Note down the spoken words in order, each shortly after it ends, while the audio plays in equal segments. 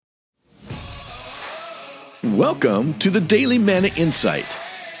Welcome to the Daily Manna Insight,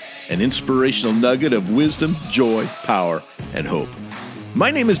 an inspirational nugget of wisdom, joy, power, and hope.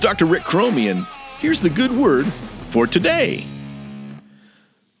 My name is Dr. Rick Cromie, and here's the good word for today.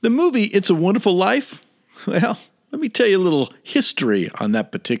 The movie It's a Wonderful Life? Well, let me tell you a little history on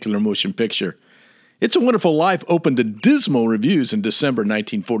that particular motion picture. It's a Wonderful Life opened to dismal reviews in December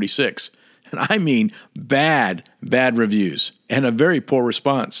 1946. And I mean bad reviews and a very poor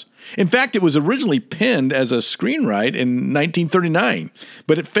response. In fact, it was originally penned as a screenwrite in 1939,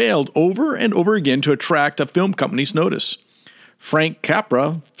 but it failed over and over again to attract a film company's notice. Frank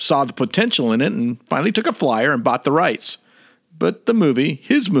Capra saw the potential in it and finally took a flyer and bought the rights. But the movie,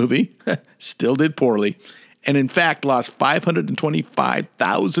 his movie, still did poorly, and in fact lost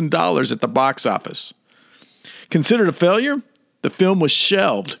 $525,000 at the box office. Considered a failure, the film was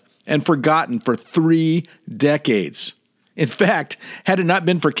shelved and forgotten for 3 decades. In fact, had it not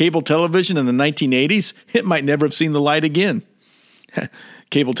been for cable television in the 1980s, it might never have seen the light again.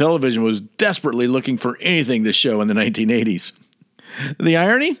 Cable television was desperately looking for anything to show in the 1980s. The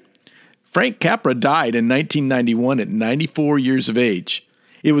irony? Frank Capra died in 1991 at 94 years of age.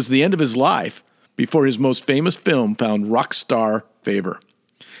 It was the end of his life before his most famous film found rock star favor.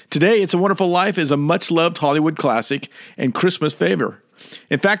 Today, It's a Wonderful Life is a much-loved Hollywood classic and Christmas favorite.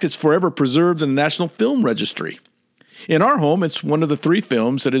 In fact, it's forever preserved in the National Film Registry. In our home, it's one of the 3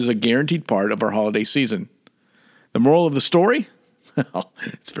 films that is a guaranteed part of our holiday season. The moral of the story? Well,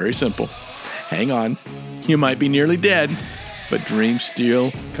 it's very simple. Hang on. You might be nearly dead, but dreams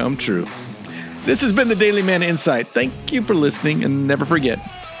still come true. This has been the Daily Manna Insight. Thank you for listening, and never forget,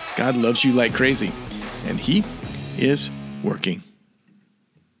 God loves you like crazy, and He is working.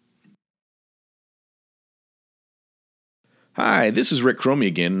 Hi, this is Rick Cromie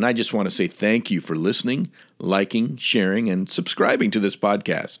again, and I just want to say thank you for listening, liking, sharing, and subscribing to this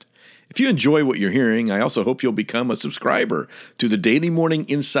podcast. If you enjoy what you're hearing, I also hope you'll become a subscriber to the Daily Morning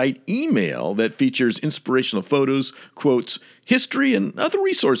Insight email that features inspirational photos, quotes, history, and other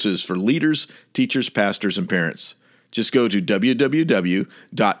resources for leaders, teachers, pastors, and parents. Just go to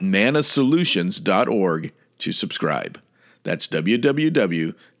www.mannasolutions.org to subscribe. That's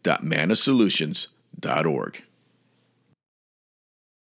www.mannasolutions.org.